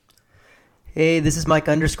Hey, this is Mike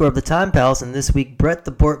underscore of the Time Pals, and this week Brett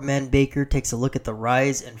the Bortman Baker takes a look at the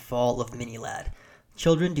rise and fall of Mini Lad.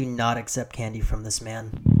 Children do not accept candy from this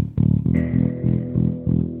man.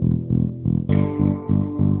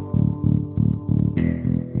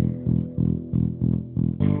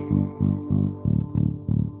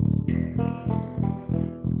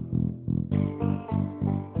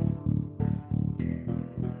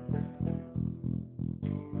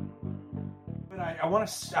 But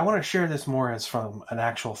I want to share this more as from an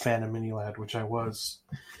actual fan of Mini Lad, which I was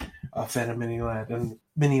a fan of Mini Lad. And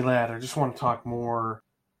Mini Lad, I just want to talk more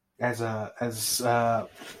as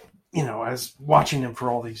watching him for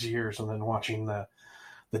all these years, and then watching the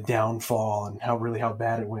downfall and how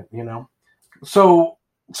bad it went. So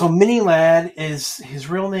Mini Lad, is his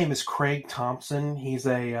real name is Craig Thompson. He's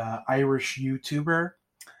a Irish YouTuber.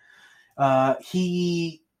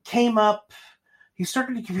 He came up. He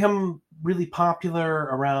started to become really popular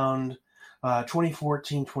around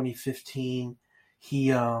 2014, 2015.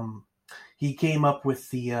 He came up with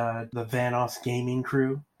the Vanos gaming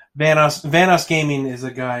crew. Vanos Gaming is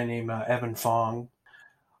a guy named Evan Fong.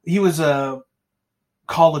 He was a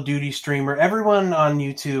Call of Duty streamer. Everyone on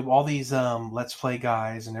YouTube, all these Let's Play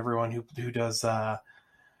guys, and everyone who does everyone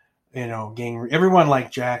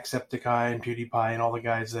like Jacksepticeye and PewDiePie and all the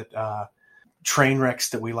guys that train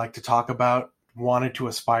wrecks that we like to talk about wanted to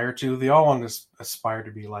aspire to. They all wanted to aspire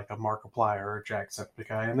to be like a Markiplier or a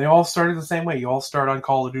Jacksepticeye, and they all started the same way. You all start on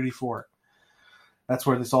Call of Duty 4. That's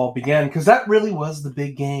where this all began, because that really was the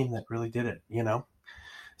big game that really did it.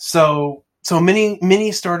 So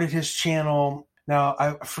Mini started his channel. Now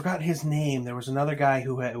I forgot his name. There was another guy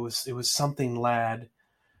who it was something Lad,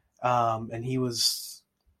 and he was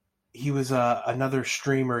another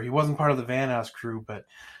streamer. He wasn't part of the Vanos crew, but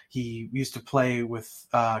he used to play with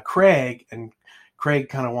Craig, and Craig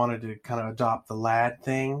kind of wanted to adopt the Lad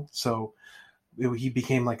thing, so he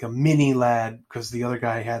became like a Mini Lad because the other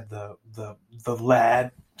guy had the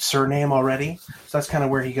Lad surname already. So that's kind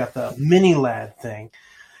of where he got the Mini Lad thing.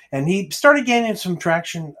 And he started gaining some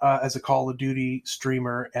traction as a Call of Duty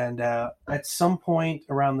streamer. And at some point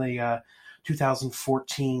around the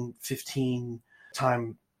 2014-15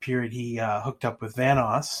 time period, he hooked up with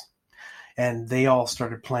Vanos. And they all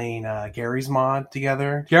started playing Gary's Mod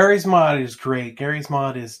together. Gary's Mod is great. Gary's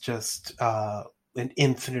Mod is just an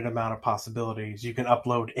infinite amount of possibilities. You can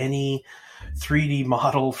upload any 3D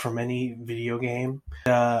model from any video game.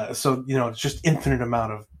 So it's just infinite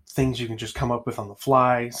amount of things you can just come up with on the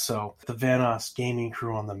fly. So the Vanos gaming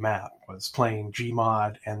crew on the map was playing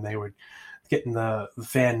Gmod, and they were getting the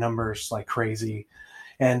fan numbers like crazy.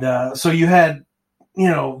 And so you had,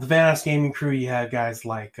 the Vanos gaming crew, you had guys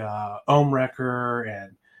like Wrecker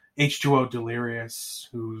and H2O Delirious,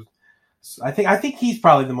 who I think he's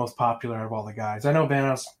probably the most popular of all the guys. I know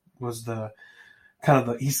Vanos was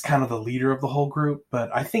he's kind of the leader of the whole group,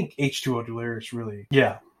 but I think H2O Delirious really,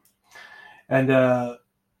 yeah. And it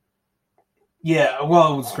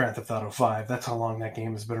was Grand Theft Auto 5. That's how long that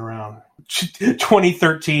game has been around.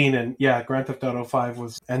 2013, and yeah, Grand Theft Auto 5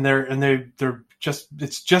 was, and they're just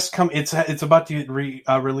it's about to get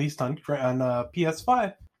released on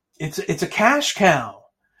PS5. It's a cash cow.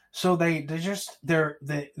 So they're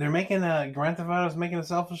making Grand Theft Auto is making a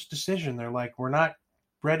selfish decision. They're like, we're not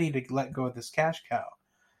ready to let go of this cash cow.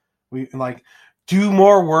 We do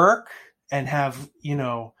more work and have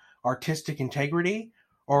artistic integrity,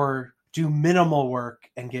 or do minimal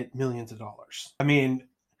work and get millions of dollars. I mean,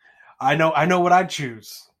 I know what I'd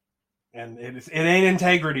choose, and it ain't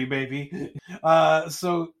integrity, baby.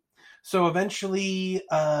 So eventually,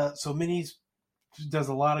 Mini's does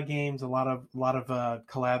a lot of games, a lot of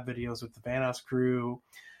collab videos with the Vanos crew,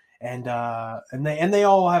 and they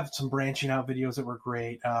all have some branching out videos that were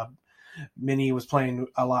great. Mini was playing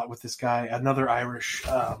a lot with this guy, another Irish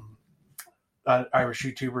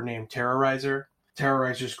YouTuber named Terrorizer.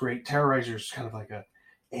 Terrorizer's great. Terrorizer's kind of like a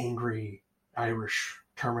angry Irish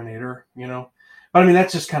Terminator, But I mean,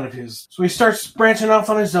 that's just kind of his. So he starts branching off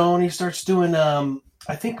on his own. He starts doing. I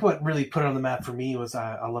think what really put it on the map for me was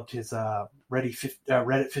I loved his Reddit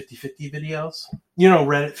 50/50 videos.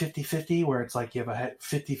 Reddit 50/50, where it's like you have a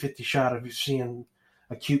 50/50 shot of you seeing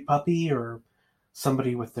a cute puppy or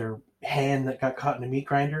somebody with their hand that got caught in a meat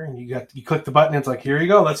grinder, and you click the button, and it's like, here you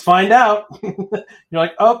go, let's find out. You're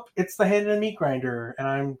like, oh, it's the hand in a meat grinder, and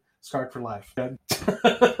I'm scarred for life.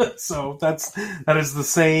 So that is the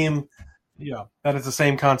same. Yeah, that is the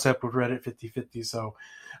same concept with Reddit 50/50. So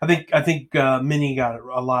I think Mini got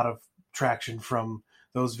a lot of traction from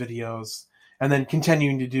those videos, and then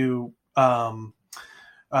continuing to do Gmod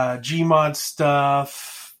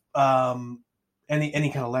stuff,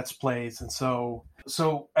 any kind of Let's Plays. And so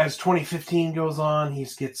So as 2015 goes on, he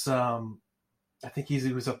gets I think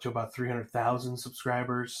he was up to about 300,000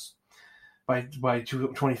 subscribers by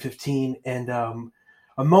 2015. And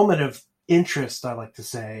a moment of interest, I like to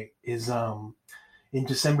say, is in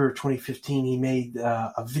December of 2015, he made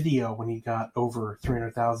a video when he got over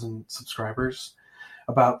 300,000 subscribers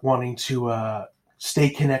about wanting to stay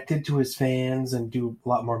connected to his fans and do a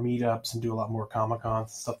lot more meetups and do a lot more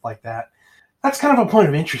Comic-Cons and stuff like that. That's kind of a point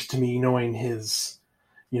of interest to me, knowing his,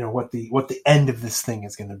 what the end of this thing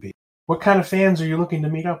is going to be. What kind of fans are you looking to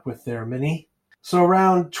meet up with there, Minnie? So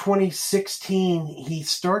around 2016, he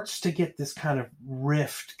starts to get this kind of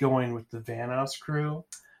rift going with the Vanoss crew.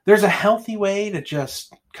 There's a healthy way to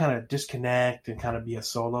just kind of disconnect and kind of be a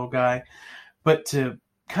solo guy, but to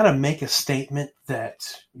kind of make a statement that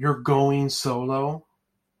you're going solo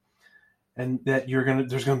and that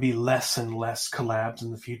there's gonna be less and less collabs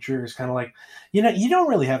in the future is kind of like, you don't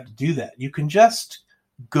really have to do that. You can just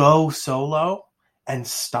go solo and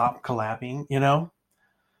stop collabing,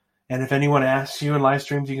 And if anyone asks you in live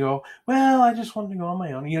streams, you go, well, I just wanted to go on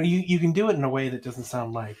my own. You can do it in a way that doesn't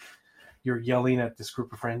sound like you're yelling at this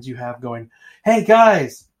group of friends you have going, hey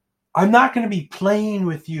guys, I'm not going to be playing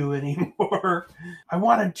with you anymore. I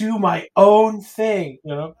want to do my own thing,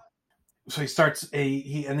 So he starts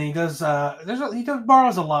he borrows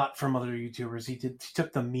a lot from other YouTubers. He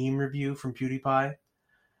took the meme review from PewDiePie,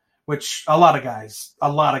 which a lot of guys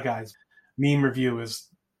meme review is,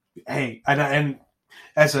 hey, and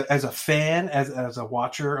as a fan, as a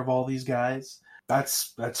watcher of all these guys,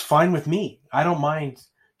 that's fine with me. I don't mind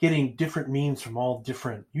getting different memes from all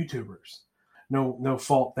different YouTubers. No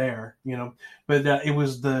fault there, But it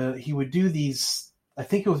was he would do these. I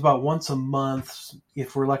think it was about once a month.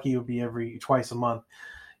 If we're lucky, it would be twice a month.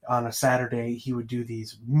 On a Saturday, he would do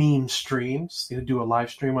these meme streams. He would do a live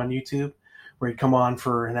stream on YouTube where he'd come on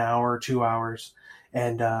for an hour, 2 hours,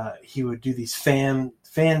 and he would do these fan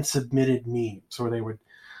submitted memes where they would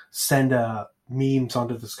send memes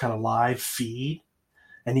onto this kind of live feed,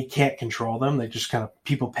 and he can't control them. They just kind of,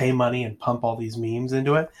 people pay money and pump all these memes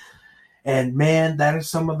into it. And man, that is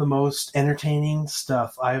some of the most entertaining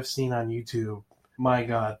stuff I have seen on YouTube. My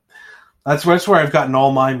God. That's where I've gotten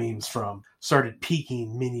all my memes from. Started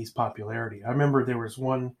piquing Minnie's popularity. I remember there was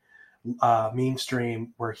one meme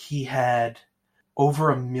stream where he had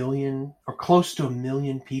over 1 million or close to 1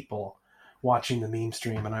 million people watching the meme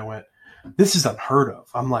stream. And I went, this is unheard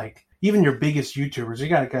of. I'm like, even your biggest YouTubers, you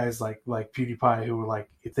got guys like PewDiePie who are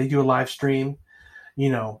like, if they do a live stream,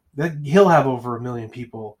 he'll have over 1 million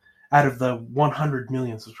people out of the 100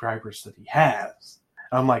 million subscribers that he has.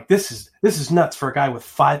 I'm like, this is nuts for a guy with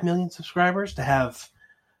 5 million subscribers to have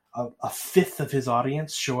a fifth of his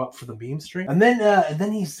audience show up for the meme stream. And then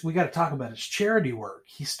we got to talk about his charity work.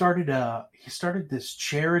 He started this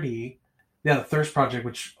charity, the Thirst Project,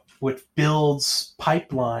 which builds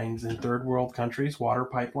pipelines in third world countries, water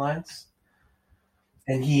pipelines.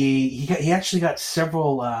 And he actually got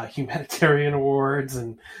several humanitarian awards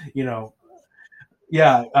and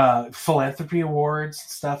philanthropy awards and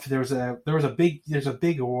stuff. There's a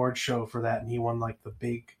big award show for that, and he won like the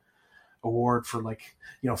big award for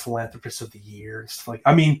philanthropist of the year. It's like,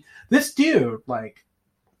 I mean, this dude, like,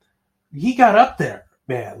 he got up there,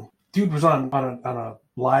 man. Dude was on a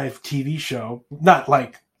live TV show, not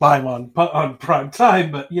like live on prime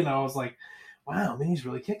time, but I was like, wow, man, he's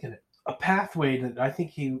really kicking it. A pathway that I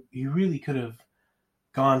think he really could have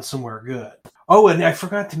gone somewhere good. Oh, and I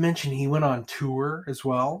forgot to mention he went on tour as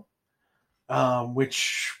well,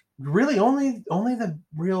 which really only the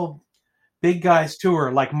real big guys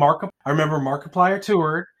tour. Like I remember Markiplier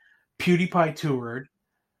toured, PewDiePie toured,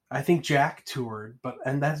 I think Jack toured,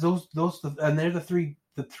 and that's those and they're the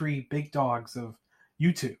three big dogs of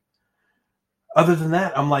YouTube. Other than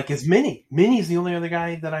that, I'm like, is Minnie? Minnie's the only other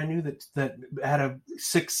guy that I knew that had a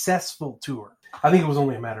successful tour. I think it was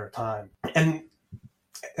only a matter of time. And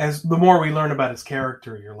as the more we learn about his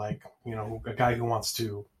character, you're like, a guy who wants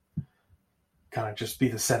to kind of just be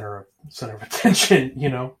the center of attention,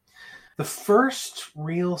 The first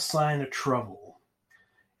real sign of trouble,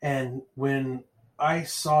 and when I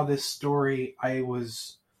saw this story, I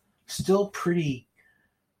was still pretty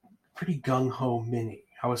gung-ho Minnie.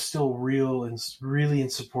 I was still really in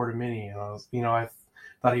support of Minnie, and I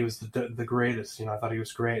thought he was the greatest. I thought he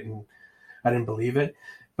was great, and I didn't believe it.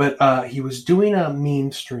 But he was doing a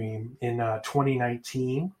meme stream in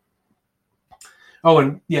 2019. Oh,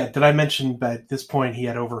 and yeah, did I mention that at this point he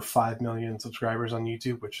had over 5 million subscribers on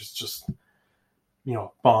YouTube, which is just,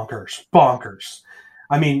 bonkers.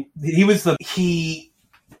 I mean, he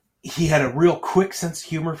had a real quick sense of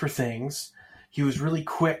humor for things. He was really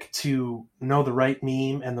quick to know the right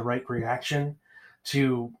meme and the right reaction.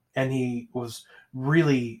 and he was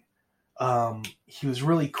really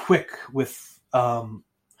quick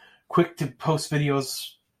to post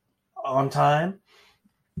videos on time,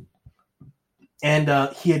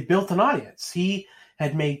 and he had built an audience. He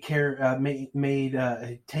had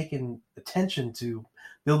taken attention to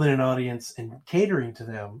building an audience and catering to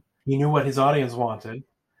them. He knew what his audience wanted.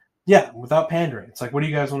 Yeah, without pandering. It's like, what do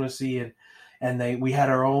you guys want to see? And we had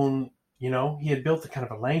our own. He had built a kind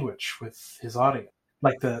of a language with his audience.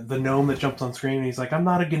 Like the gnome that jumps on screen, and he's like, "I'm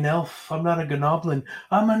not a gnelf, I'm not a gnoblin,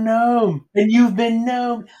 I'm a gnome, and you've been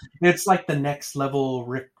gnomed." It's like the next level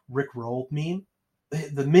Rick Roll meme.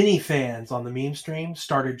 The mini fans on the meme stream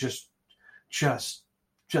started just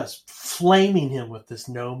flaming him with this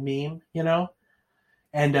gnome meme,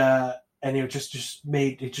 and it just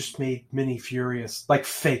made Minnie furious, like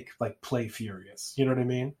fake, like play furious. You know what I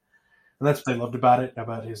mean? And that's what I loved about it,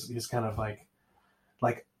 about his kind of like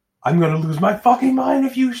I'm gonna lose my fucking mind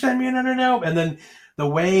if you send me another gnome. And then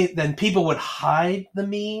then people would hide the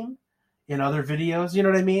meme in other videos. You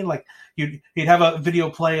know what I mean? Like he'd have a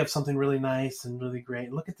video play of something really nice and really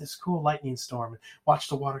great. Look at this cool lightning storm. Watch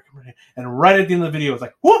the water come in. And right at the end of the video, it's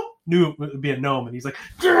like, whoop! Knew it would be a gnome, and he's like,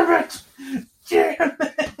 damn it!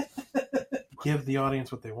 Give the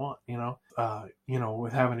audience what they want.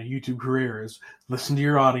 With having a YouTube career, is listen to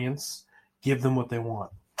your audience, give them what they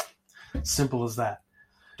want. Simple as that.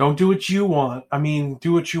 Don't do what you want. I mean,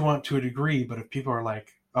 do what you want to a degree, but if people are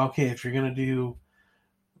like, okay, if you're going to do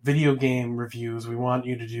video game reviews, we want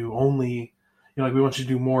you to do only, we want you to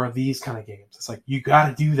do more of these kind of games. It's like, you got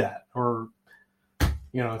to do that, or,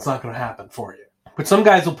 it's not going to happen for you. But some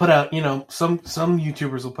guys will put out, some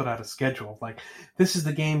YouTubers will put out a schedule. Like, this is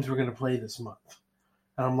the games we're going to play this month.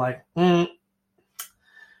 And I'm like, no,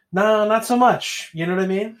 not so much. You know what I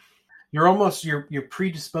mean? You're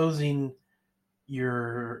predisposing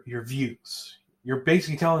your views. You're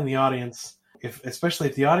basically telling the audience, especially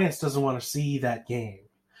if the audience doesn't want to see that game,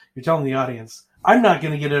 you're telling the audience, I'm not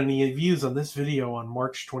going to get any views on this video on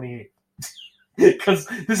March 28th because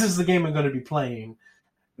this is the game I'm going to be playing,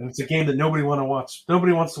 and it's a game that nobody wants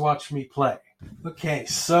to watch me play. Okay,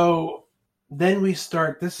 so then we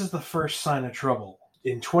start. This is the first sign of trouble.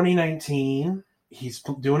 In 2019, he's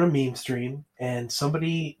doing a meme stream, and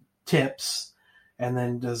somebody tips, and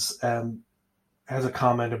then has a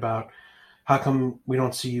comment about, how come we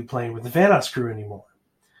don't see you playing with the Vanos crew anymore?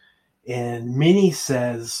 And Minnie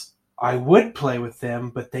says, I would play with them,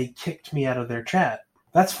 but they kicked me out of their chat.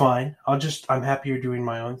 That's fine. I'm happier doing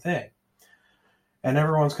my own thing. And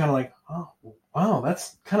everyone's kind of like, oh, wow,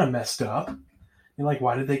 that's kind of messed up. And like,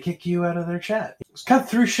 why did they kick you out of their chat? It's kind of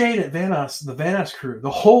threw shade at Vanos, the Vanos crew,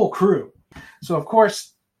 the whole crew. So of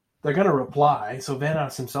course they're going to reply. So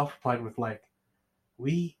Vanos himself replied with like,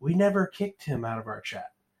 we never kicked him out of our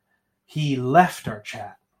chat. He left our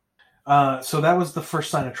chat. So that was the first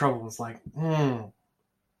sign of trouble. It's like,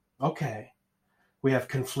 okay. We have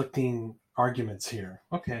conflicting arguments here.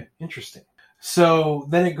 Okay, interesting. So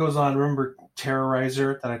then it goes on. Remember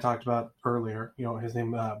Terrorizer that I talked about earlier? His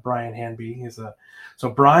name Brian Hanby. So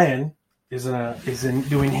Brian is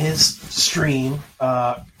doing his stream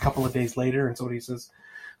a couple of days later, and so he says,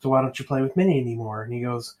 so why don't you play with Minnie anymore? And he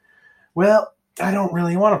goes, well, I don't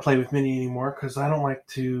really want to play with Minnie anymore because I don't like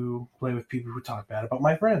to play with people who talk bad about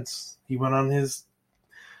my friends. He went on his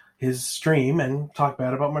stream and talked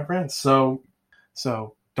bad about my friends. So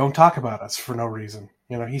don't talk about us for no reason.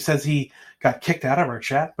 He says he got kicked out of our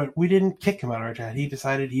chat, but we didn't kick him out of our chat. He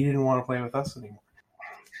decided he didn't want to play with us anymore.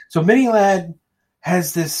 So Mini Lad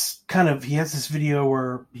has this video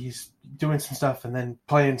where he's doing some stuff and then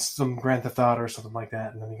playing some Grand Theft Auto or something like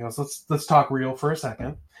that. And then he goes, let's talk real for a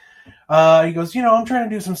second. He goes, I'm trying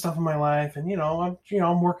to do some stuff in my life, and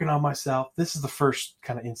I'm working on myself. This is the first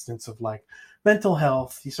kind of instance of like mental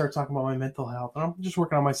health. He starts talking about my mental health, and I'm just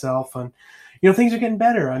working on myself, and things are getting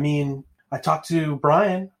better. I mean, I talked to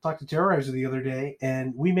Terrorizer the other day,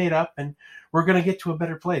 and we made up, and we're gonna get to a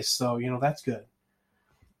better place. So that's good.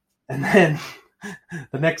 And then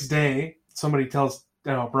the next day, somebody tells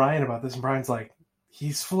Brian about this, and Brian's like,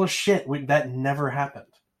 he's full of shit. That never happened.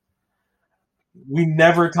 We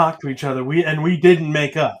never talked to each other. We didn't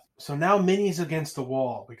make up. So now Minnie's against the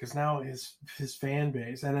wall because now his fan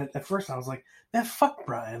base. And at first I was like, man, fuck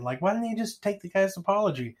Brian. Like, why didn't he just take the guy's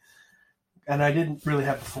apology? And I didn't really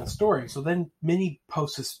have the full story. So then Minnie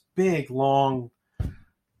posts this big long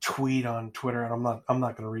tweet on Twitter, and I'm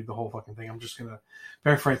not going to read the whole fucking thing. I'm just going to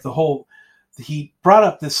paraphrase the whole. He brought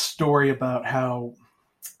up this story about how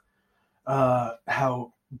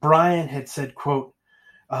Brian had said, quote,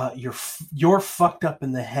 you're fucked up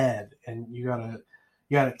in the head, and you gotta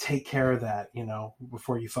You got to take care of that,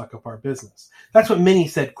 before you fuck up our business. That's what Minnie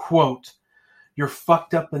said, quote, "You're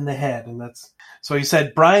fucked up in the head." And that's, so he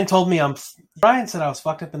said, Brian said I was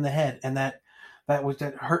fucked up in the head. And that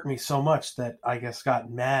hurt me so much that I guess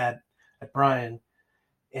got mad at Brian.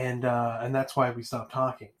 And that's why we stopped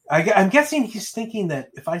talking. I'm guessing he's thinking that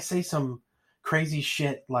if I say some crazy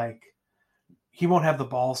shit, like, he won't have the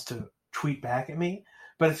balls to tweet back at me.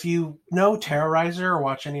 But if you know Terrorizer or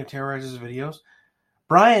watch any of Terrorizer's videos,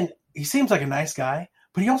 Brian, he seems like a nice guy,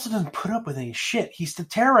 but he also doesn't put up with any shit. He's the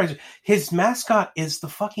Terrorizer. His mascot is the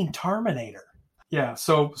fucking Terminator. Yeah,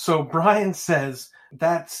 so Brian says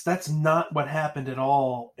that's not what happened at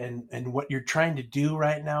all, and what you're trying to do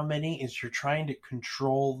right now, Minnie, is you're trying to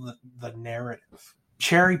control the narrative,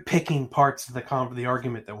 cherry picking parts of the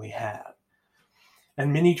argument that we had.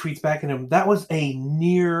 And Minnie tweets back at him, "That was a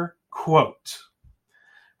near quote,"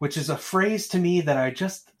 which is a phrase to me that I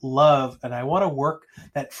just love, and I want to work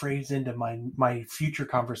that phrase into my future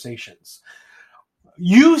conversations.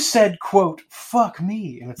 You said, quote, "Fuck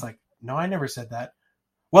me," and it's like, no, I never said that.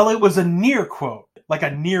 Well, it was a near quote, like a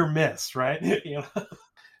near miss, right?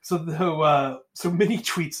 So Minnie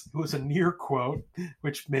tweets, "It was a near quote,"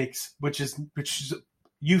 which is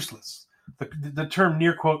useless. The term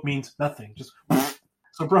near quote means nothing. Just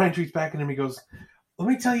so Brian tweets back at him. He goes, "Let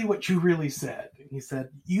me tell you what you really said." He said,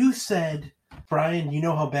 "You said, Brian, you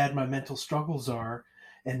know how bad my mental struggles are,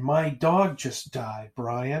 and my dog just died,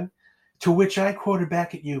 Brian." To which I quoted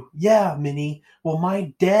back at you, "Yeah, Minnie, well,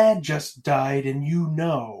 my dad just died, and you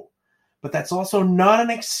know. But that's also not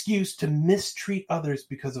an excuse to mistreat others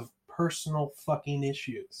because of personal fucking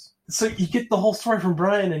issues." So you get the whole story from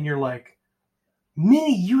Brian, and you're like,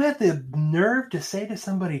 Minnie, you had the nerve to say to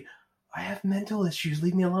somebody, "I have mental issues,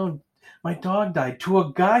 leave me alone. My dog died," to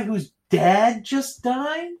a guy whose dad just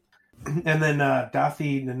died? And then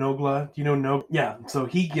Dathi Nanogla, do you know Nog? Yeah, so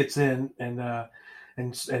he gets in and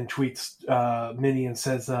tweets Minnie and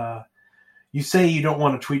says, "You say you don't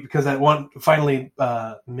want to tweet because I want." Finally,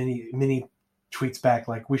 Minnie tweets back,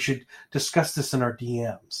 like, "We should discuss this in our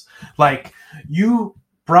DMs. Like, you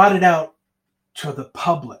brought it out to the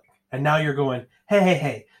public, and now you're going,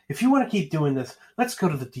 hey, if you want to keep doing this, let's go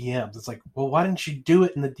to the DMs." It's like, well, why didn't you do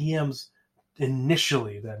it in the DMs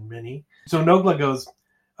initially then, Minnie? So Nogla goes,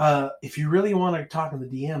 "If you really want to talk in the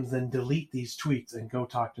DMs, then delete these tweets and go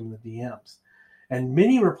talk to them in the DMs." And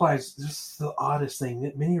Minnie replies, this is the oddest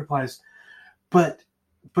thing. Minnie replies, but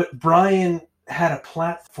Brian had a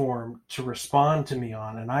platform to respond to me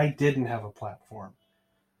on, and I didn't have a platform.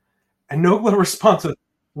 And Nogla responds with,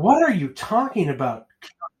 "What are you talking about?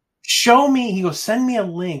 Show me," he goes, "send me a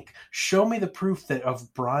link. Show me the proof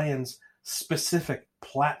of Brian's specific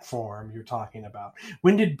platform you're talking about.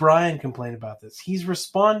 When did Brian complain about this? He's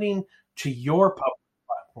responding to your public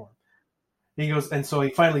platform." He goes, and so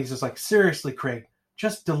he's just like, "Seriously, Craig,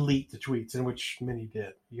 just delete the tweets," in which Minnie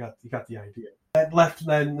did. You got the idea. That left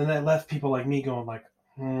people like me going like,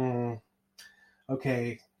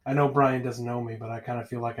 okay, I know Brian doesn't know me, but I kind of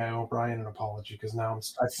feel like I owe Brian an apology because now I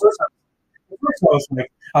was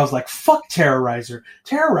like, fuck Terrorizer.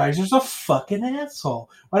 Terrorizer's a fucking asshole.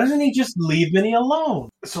 Why doesn't he just leave Minnie alone?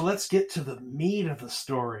 So let's get to the meat of the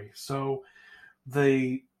story. So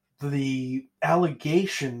the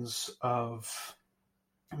allegations of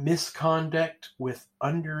misconduct with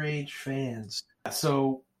underage fans.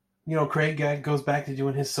 So, Craig goes back to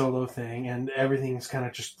doing his solo thing, and everything's kind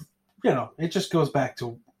of just, it just goes back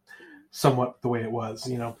to somewhat the way it was,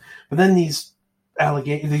 But then these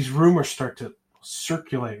rumors start to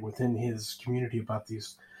circulate within his community about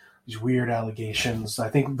these weird allegations. I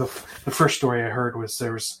think the first story I heard was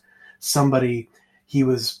there was somebody, he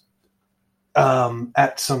was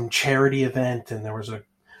at some charity event, and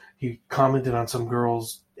he commented on some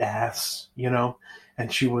girl's ass,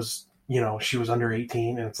 and she was under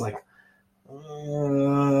 18, and it's like,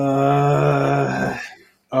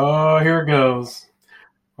 oh, here it goes.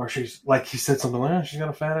 Or she's like, he said something like, she's got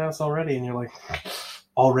a fat ass already, and you're like,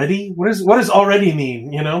 already? What does already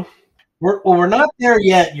mean? We're not there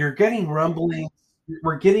yet. You're getting rumblings.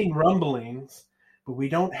 We're getting rumblings, but we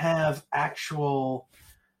don't have actual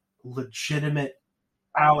legitimate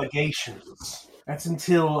allegations. That's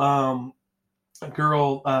until a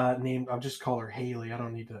girl named, I'll just call her Haley. I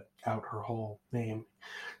don't need to out her whole name.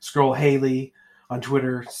 This girl Haley on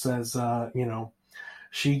Twitter says,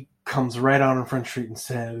 she comes right out on Front Street and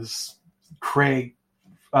says, Craig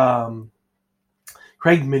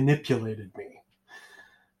manipulated me,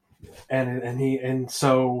 and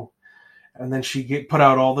then she put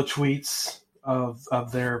out all the tweets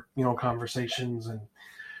of their conversations, and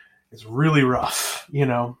it's really rough,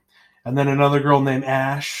 And then another girl named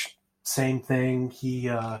Ash same thing. He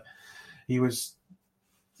was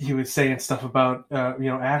saying stuff about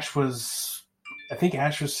Ash was, I think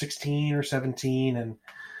Ash was 16 or 17, and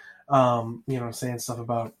saying stuff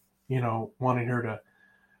about wanting her to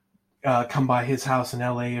come by his house in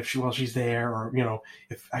LA while she's there, or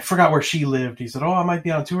if I forgot where she lived. He said, "Oh, I might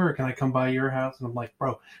be on tour. Can I come by your house?" And I'm like,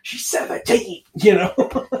 "Bro, she's 17,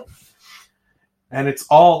 and it's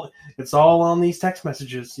all on these text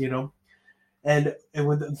messages, And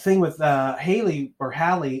with the thing with Hallie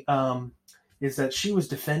is that she was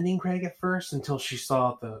defending Craig at first until she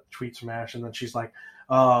saw the tweets from Ash, and then she's like,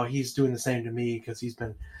 "Oh, he's doing the same to me because he's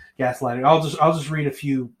been gaslighting." I'll just read a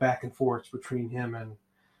few back and forths between him and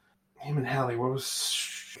Hallie. What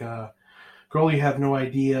was girl? You have no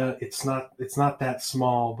idea. It's not that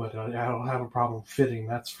small, but I don't have a problem fitting.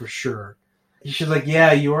 That's for sure. She's like,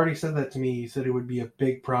 "Yeah, you already said that to me. You said it would be a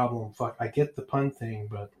big problem. Fuck, I get the pun thing,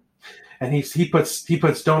 but." And he puts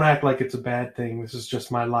 "Don't act like it's a bad thing. This is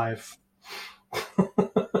just my life."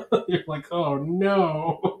 You're like, oh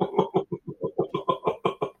no.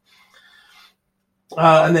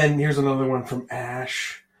 And then here's another one from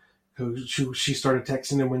Ash, who she started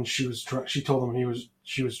texting him when she was drunk. She told him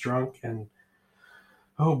she was drunk, and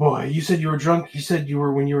oh boy, you said you were drunk. You said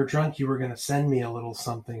when you were drunk, you were gonna send me a little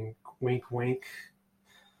something. Wink, wink.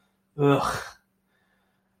 Ugh.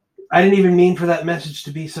 I didn't even mean for that message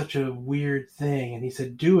to be such a weird thing. And he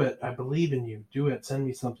said, "Do it. I believe in you. Do it. Send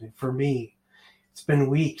me something for me. It's been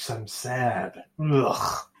weeks. I'm sad."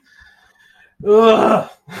 Ugh. Ugh.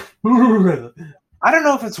 I don't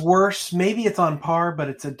know if it's worse. Maybe it's on par, but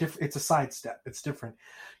it's a sidestep. It's different.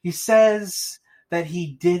 He says that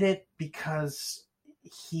he did it because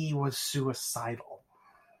he was suicidal.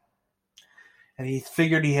 And he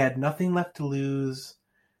figured he had nothing left to lose.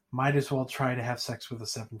 Might as well try to have sex with a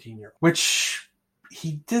 17-year-old. Which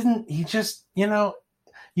he didn't. He just,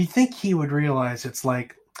 you'd think he would realize it's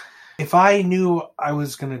like, if I knew I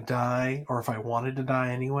was going to die, or if I wanted to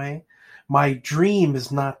die anyway, my dream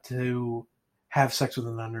is not to have sex with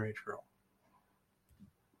an underage girl.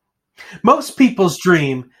 Most people's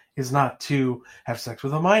dream is not to have sex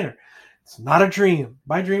with a minor. It's not a dream.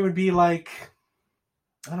 My dream would be like,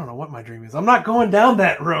 I don't know what my dream is. I'm not going down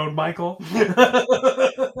that road, Michael.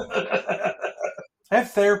 I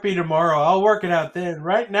have therapy tomorrow. I'll work it out then.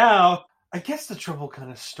 Right now, I guess the trouble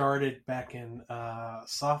kind of started back in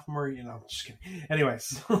sophomore. I'm just kidding.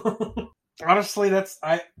 Anyways, honestly,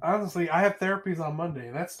 I have therapies on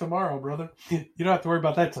Monday. That's tomorrow, brother. You don't have to worry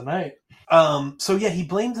about that tonight. So yeah, he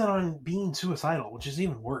blames it on being suicidal, which is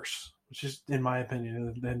even worse. Which is, in my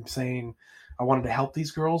opinion, than saying I wanted to help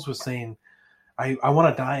these girls, was saying I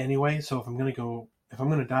want to die anyway. So if I'm gonna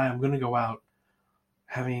die, I'm gonna go out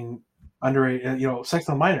having underage, sex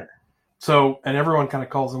with a minor. So, and everyone kind of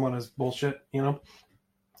calls him on his bullshit,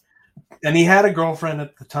 And he had a girlfriend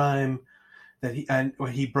at the time that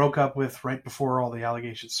he broke up with right before all the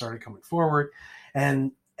allegations started coming forward,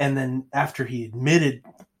 and then after he admitted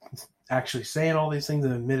actually saying all these things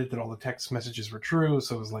and admitted that all the text messages were true,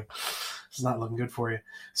 so it was like, it's not looking good for you.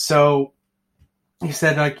 So he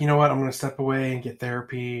said, like, you know what, I'm going to step away and get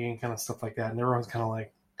therapy and kind of stuff like that. And everyone's kind of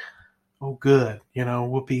like, oh, good,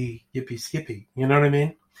 whoopee, yippee, skippy. You know what I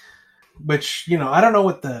mean? Which, I don't know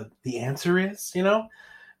what the answer is,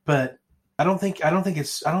 but I don't think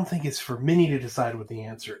it's for Minnie to decide what the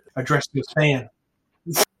answer is. Addressed to his fan.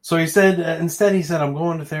 So he said, instead he said, I'm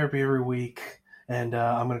going to therapy every week, and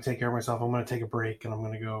I'm going to take care of myself. I'm going to take a break, and I'm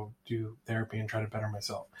going to go do therapy and try to better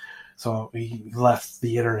myself. So he left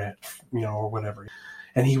the internet, or whatever.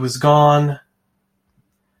 And he was gone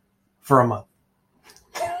for a month.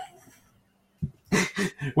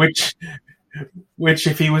 Which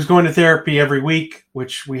if he was going to therapy every week,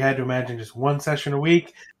 which we had to imagine just one session a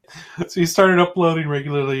week. So he started uploading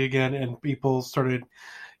regularly again, and people started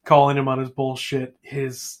calling him on his bullshit.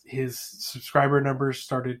 His subscriber numbers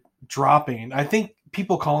started dropping. I think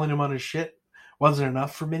people calling him on his shit wasn't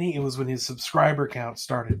enough for Minnie. It was when his subscriber count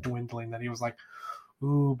started dwindling that he was like,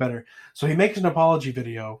 ooh, better. So he makes an apology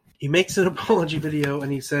video.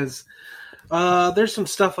 And he says, there's some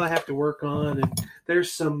stuff I have to work on, and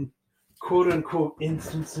there's some quote unquote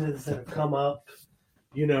instances that have come up,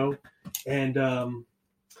 and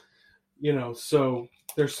so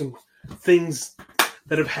there's some things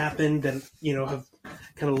that have happened that have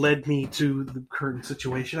kind of led me to the current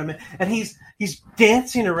situation I'm in. And he's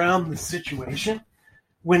dancing around the situation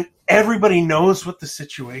when everybody knows what the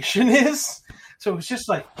situation is. So it's just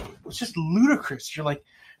ludicrous. You're like,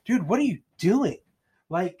 dude, what are you doing?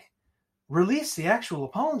 Like, release the actual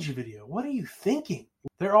apology video. What are you thinking?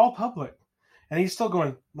 They're all public. And he's still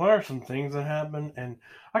going, there are some things that happened, and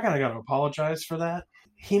I kind of got to apologize for that.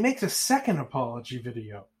 he makes a second apology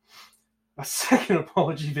video.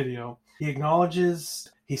 He acknowledges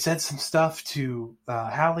he said some stuff to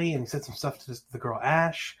Hallie, and he said some stuff to the girl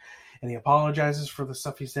Ash, and he apologizes for the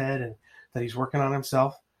stuff he said and that he's working on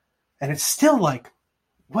himself. And it's still like,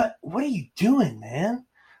 what are you doing, man?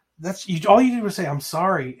 All you did was say, I'm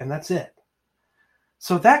sorry, and that's it.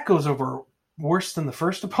 So that goes over worse than the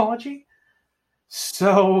first apology.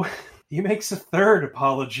 So he makes a third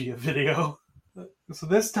apology video. So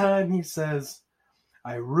this time he says,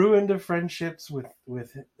 I ruined the friendships with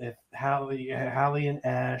Hallie and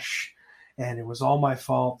Ash, and it was all my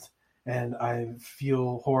fault, and I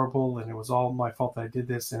feel horrible, and it was all my fault that I did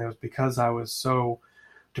this, and it was because I was so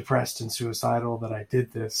depressed and suicidal that I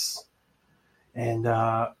did this. And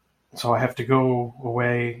so I have to go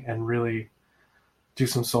away and really do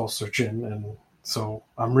some soul searching, and so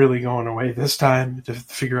I'm really going away this time to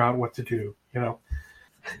figure out what to do, you know.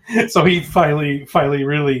 So he finally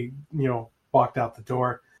really, you know, walked out the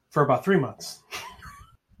door for about 3 months.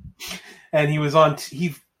 And he was on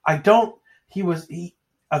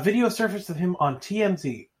a video surfaced of him on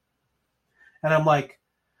TMZ. And I'm like,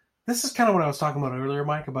 this is kind of what I was talking about earlier,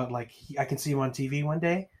 Mike, about like I can see him on TV one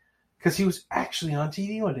day, because he was actually on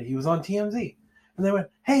TV one day. He was on TMZ. And they went,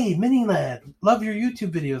 hey, Mini Lad, love your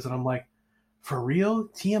YouTube videos. And I'm like, for real?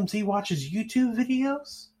 TMZ watches YouTube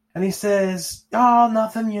videos? And he says, oh,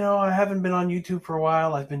 nothing, you know, I haven't been on YouTube for a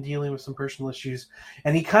while. I've been dealing with some personal issues.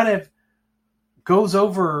 And he kind of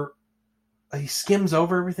he skims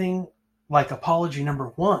over everything like apology number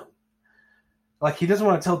 1. Like he doesn't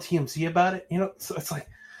want to tell TMZ about it, you know? So it's like,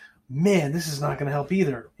 man, this is not going to help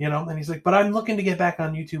either, you know? And he's like, but I'm looking to get back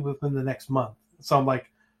on YouTube within the next month. So I'm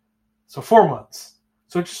like, so 4 months.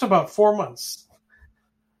 So just about 4 months.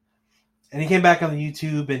 And he came back on the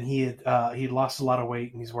YouTube, and he lost a lot of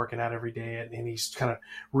weight, and he's working out every day, and he's kind of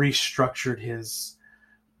restructured his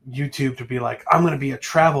YouTube to be like, I'm going to be a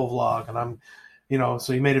travel vlog, and I'm, you know,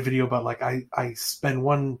 so he made a video about like I spend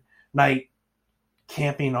one night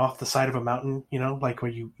camping off the side of a mountain, you know, like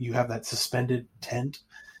where you have that suspended tent,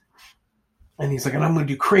 and he's like, and I'm going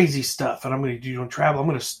to do crazy stuff, and I'm going to do travel. I'm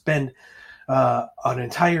going to spend an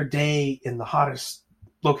entire day in the hottest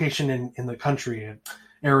location in the country, and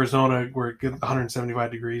Arizona, where it gets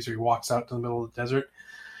 175 degrees, or he walks out to the middle of the desert.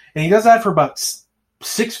 And he does that for about 6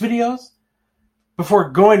 videos before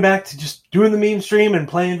going back to just doing the meme stream and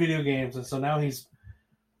playing video games. And so now he's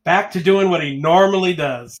back to doing what he normally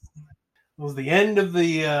does. It was the end of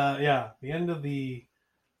the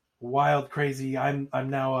wild, crazy, I'm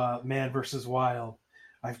now a man versus wild.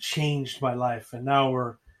 I've changed my life. And now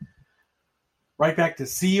we're right back to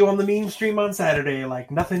see you on the meme stream on Saturday,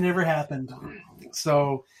 like nothing ever happened.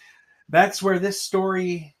 So that's where this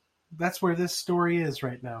story is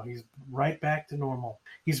right now. He's right back to normal.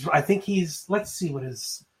 Let's see what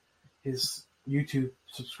his YouTube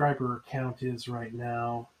subscriber count is right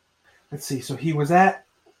now. Let's see. So he was at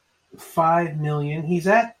 5 million. He's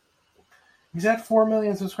at 4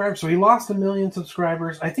 million subscribers. So he lost 1 million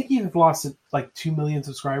subscribers. I think he lost like 2 million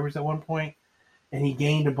subscribers at one point, and he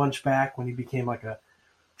gained a bunch back when he became like a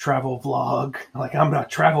travel vlog. Like, I'm a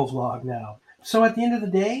travel vlog now. So at the end of the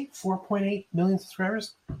day, 4.8 million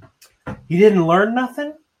subscribers. He didn't learn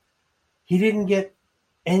nothing. He didn't get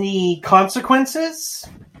any consequences.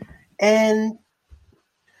 And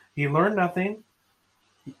he learned nothing.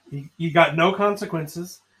 He got no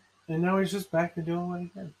consequences. And now he's just back to doing what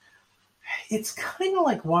he did. It's kind of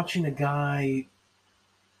like watching a guy.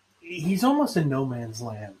 He's almost in no man's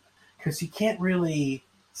land, because he can't really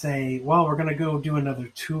say, well, we're going to go do another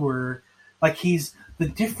tour. Like the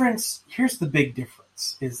difference, here's the big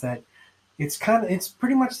difference, is that it's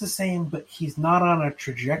pretty much the same, but he's not on a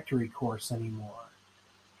trajectory course anymore.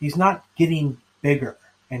 He's not getting bigger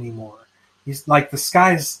anymore. He's like, the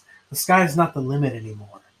sky's not the limit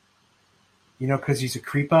anymore. You know, because he's a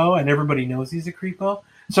creepo, and everybody knows he's a creepo.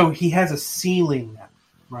 So he has a ceiling now,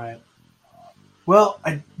 right? Well,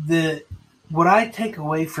 what I take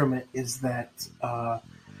away from it is that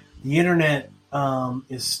the internet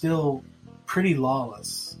is still pretty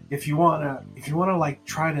lawless. If you wanna like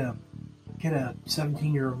try to get a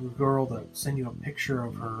 17-year-old girl to send you a picture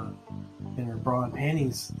of her in her bra and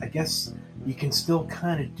panties, I guess you can still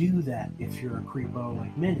kind of do that if you're a creepo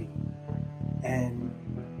like Minnie. And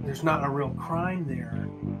there's not a real crime there.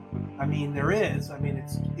 I mean, there is. I mean,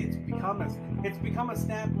 it's become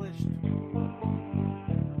established.